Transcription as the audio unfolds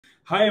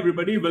Hi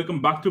everybody, welcome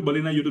back to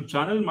Balena YouTube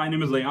channel. My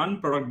name is Ayan,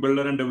 product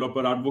builder and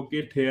developer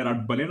advocate here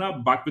at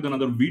Balena, back with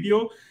another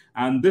video.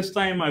 And this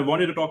time I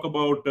wanted to talk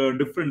about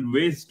different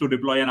ways to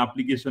deploy an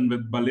application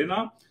with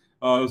Balena.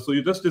 So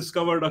you just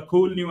discovered a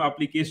cool new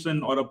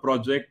application or a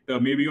project,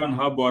 maybe on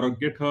Hub or a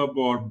GitHub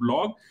or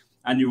blog,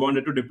 and you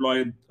wanted to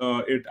deploy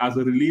it as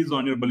a release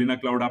on your Balena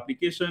Cloud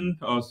application.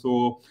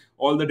 So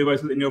all the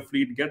devices in your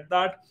fleet get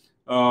that.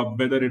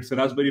 Whether it's a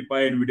Raspberry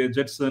Pi, NVIDIA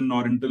Jetson,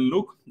 or Intel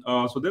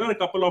NUC. So there are a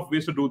couple of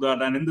ways to do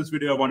that. And in this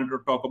video, I wanted to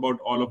talk about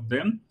all of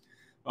them.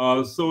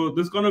 So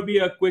this is going to be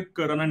a quick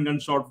run and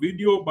gun short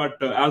video,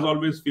 but as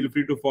always, feel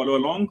free to follow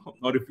along.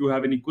 Or if you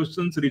have any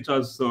questions, reach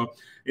us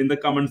in the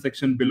comment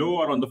section below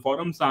or on the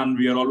forums, and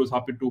we are always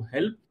happy to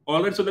help.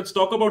 All right, so let's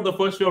talk about the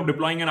first way of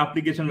deploying an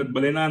application with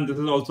Balena, and this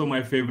is also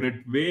my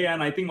favorite way,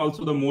 and I think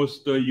also the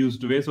most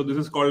used way. So this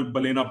is called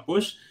Balena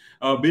Push.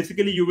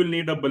 Basically, you will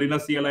need a Balena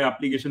CLI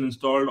application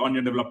installed on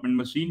your development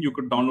machine. You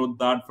could download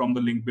that from the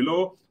link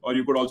below, or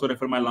you could also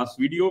refer my last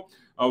video.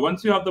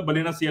 Once you have the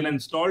Balena CLI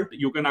installed,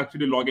 you can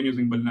actually log in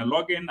using Balena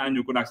Login, and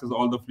you could access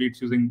all the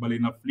fleets using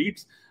Balena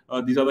Fleets.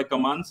 These are the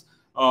commands.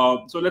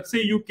 So let's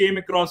say you came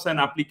across an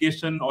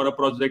application or a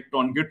project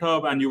on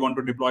GitHub, and you want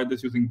to deploy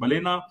this using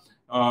Balena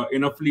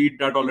in a fleet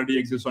that already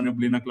exists on your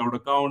Balena Cloud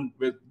account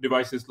with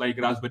devices like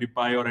Raspberry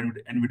Pi or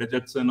NVIDIA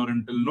Jetson or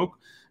Intel NUC.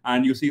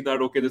 And you see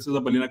that, okay, this is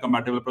a Balena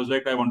compatible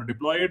project, I want to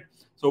deploy it.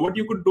 So what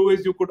you could do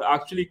is you could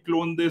actually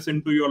clone this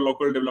into your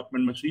local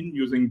development machine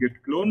using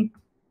git clone.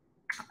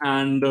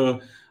 And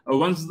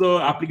once the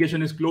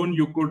application is cloned,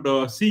 you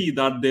could see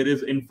that there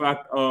is, in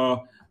fact, a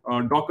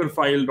Docker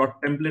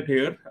file.template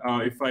here.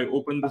 If I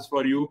open this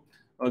for you,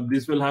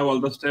 this will have all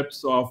the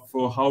steps of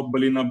how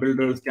Balena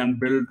builders can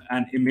build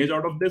an image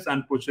out of this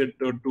and push it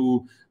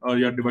to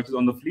your devices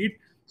on the fleet.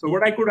 So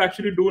what I could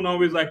actually do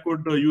now is I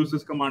could use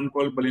this command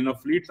called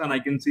Balena Fleets, and I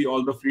can see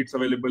all the fleets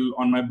available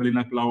on my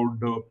Balena Cloud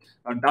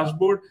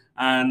dashboard.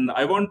 And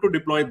I want to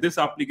deploy this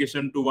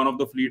application to one of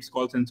the fleets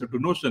called Sensor to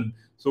Notion.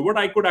 So what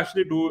I could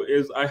actually do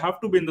is I have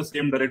to be in the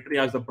same directory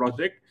as the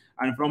project.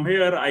 And from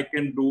here, I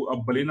can do a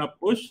Balena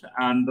push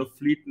and the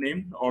fleet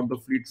name or the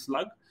fleet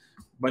slug.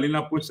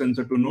 Balena push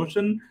sensor to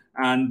Notion.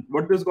 And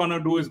what this is going to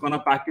do is going to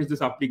package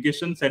this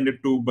application, send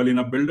it to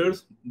Balena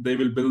builders. They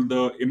will build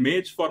the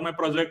image for my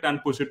project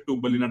and push it to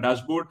Balena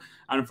dashboard.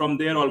 And from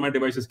there, all my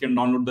devices can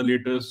download the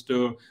latest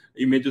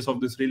images of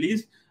this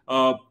release.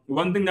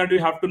 One thing that you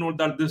have to note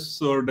that this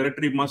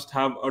directory must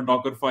have a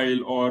Docker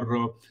file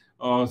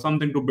or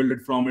something to build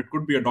it from. It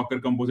could be a Docker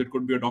compose, it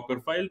could be a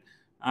Docker file.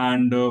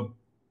 And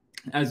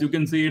as you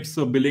can see, it's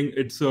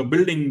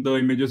building the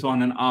images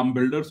on an ARM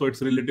builder, so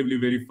it's relatively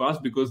very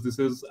fast because this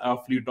is a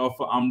fleet of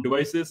ARM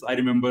devices. I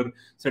remember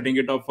setting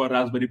it up for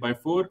Raspberry Pi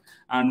 4,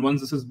 and once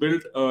this is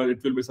built,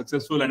 it will be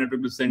successful and it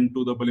will be sent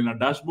to the Balena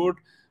dashboard.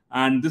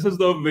 And this is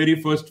the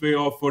very first way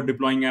of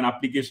deploying an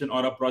application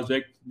or a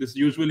project. This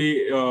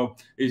usually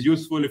is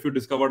useful if you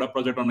discovered a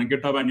project on a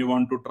GitHub and you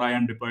want to try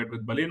and deploy it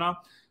with Balena.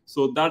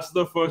 So that's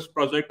the first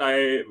project.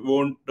 I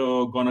won't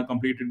gonna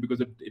complete it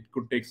because it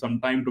could take some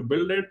time to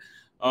build it.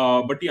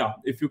 But yeah,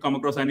 if you come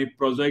across any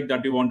project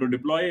that you want to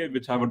deploy,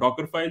 which have a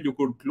Docker file, you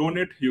could clone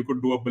it. You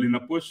could do a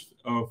Balena push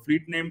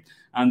fleet name,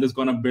 and this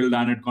gonna build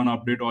and it's gonna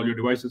update all your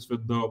devices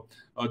with the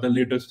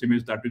latest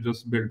image that you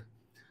just built.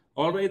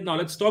 All right, now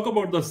let's talk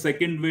about the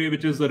second way,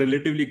 which is a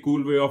relatively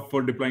cool way of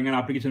deploying an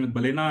application with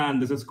Balena,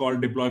 and this is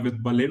called Deploy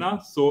with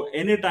Balena. So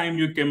anytime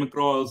you came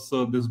across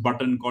this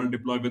button called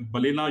Deploy with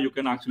Balena, you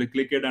can actually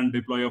click it and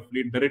deploy a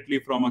fleet directly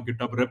from a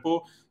GitHub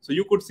repo. So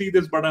you could see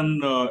this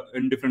button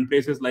in different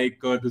places, like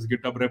this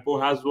GitHub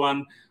repo has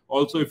one.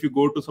 Also, if you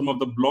go to some of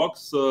the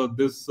blogs,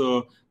 this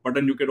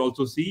button you can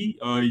also see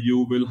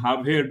you will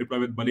have here Deploy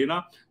with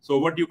Balena. So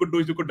what you could do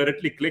is you could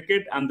directly click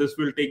it, and this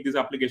will take this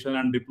application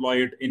and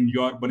deploy it in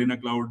your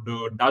Balena Cloud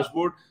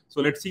dashboard.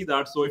 So let's see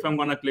that. So if I'm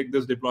going to click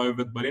this Deploy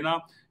with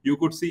Balena, you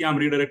could see I'm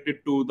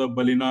redirected to the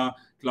Balena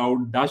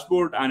Cloud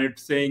dashboard, and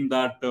it's saying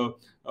that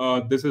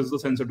this is the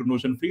Sensor to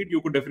Notion fleet. You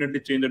could definitely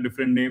change a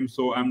different name.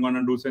 So I'm going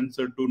to do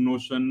Sensor to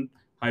Notion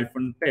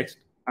 -text,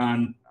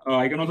 and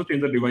I can also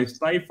change the device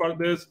type for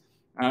this.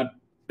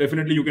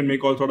 Definitely, you can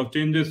make all sort of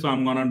changes. So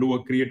I'm going to do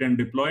a create and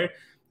deploy.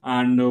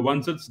 And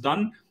once it's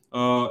done,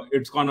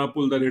 it's going to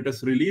pull the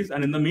latest release.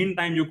 And in the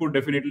meantime, you could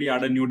definitely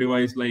add a new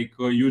device like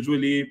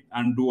usually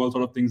and do all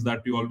sort of things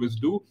that you always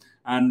do.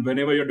 And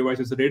whenever your device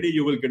is ready,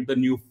 you will get the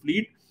new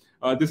fleet.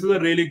 This is a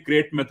really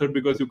great method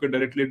because you can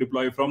directly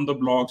deploy from the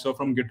blogs or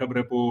from GitHub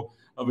repo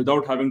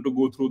without having to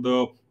go through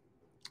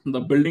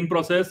the building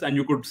process, and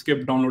you could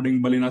skip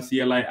downloading Balena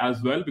CLI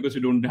as well because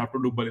you don't have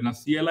to do Balena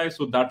CLI.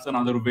 So that's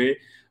another way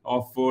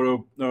of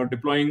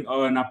deploying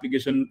an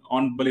application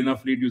on Balena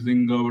fleet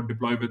using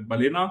Deploy with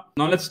Balena.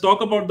 Now let's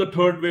talk about the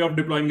third way of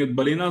deploying with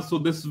Balena. So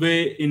this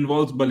way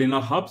involves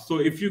balenaHub. So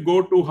if you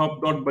go to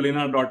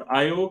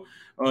hub.balena.io,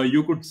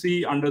 you could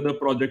see under the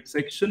project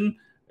section,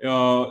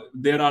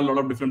 there are a lot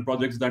of different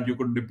projects that you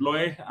could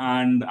deploy,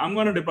 and I'm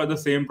going to deploy the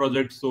same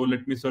project. So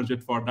let me search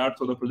it for that.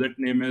 So the project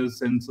name is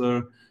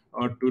Sensor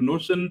to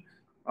Notion.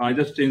 I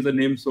just changed the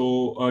name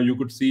so you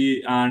could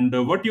see. And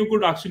what you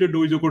could actually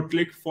do is you could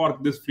click for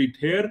this fleet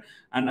here.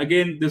 And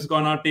again, this is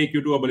gonna take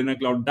you to a Balena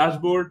Cloud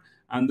dashboard.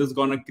 And this is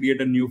gonna create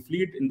a new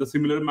fleet. In the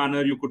similar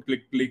manner, you could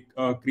click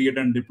create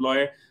and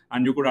deploy,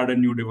 and you could add a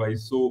new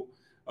device. So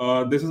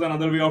this is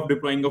another way of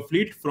deploying a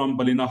fleet from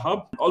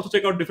balenaHub. Also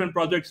check out different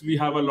projects. We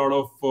have a lot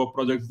of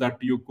projects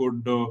that you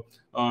could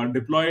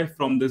deploy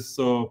from this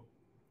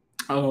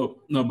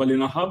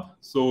balenaHub.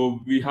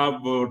 So we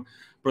have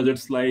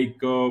projects like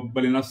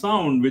Balena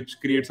Sound, which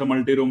creates a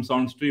multi-room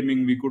sound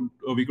streaming. We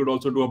could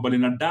also do a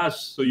Balena Dash,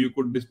 so you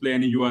could display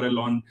any URL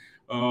on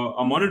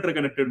a monitor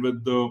connected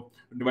with the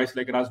device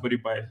like Raspberry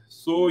Pi.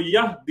 So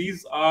yeah,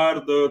 these are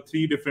the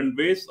three different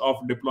ways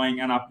of deploying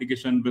an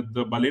application with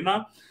the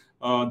Balena.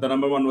 The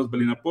number one was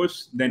Balena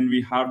Push. Then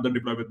we have the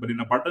deploy with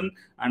Balena button.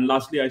 And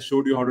lastly, I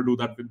showed you how to do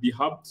that with the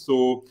hub.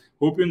 So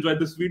hope you enjoyed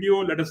this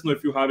video. Let us know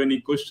if you have any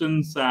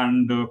questions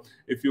and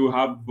if you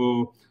have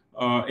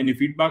any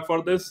feedback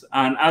for this.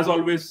 And as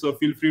always,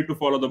 feel free to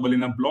follow the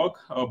Balena blog,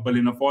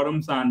 Balena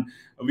forums. And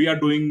we are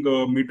doing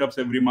meetups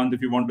every month.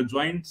 If you want to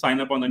join,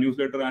 sign up on the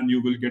newsletter and you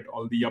will get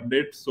all the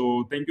updates.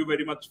 So thank you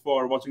very much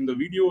for watching the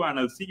video, and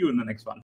I'll see you in the next one.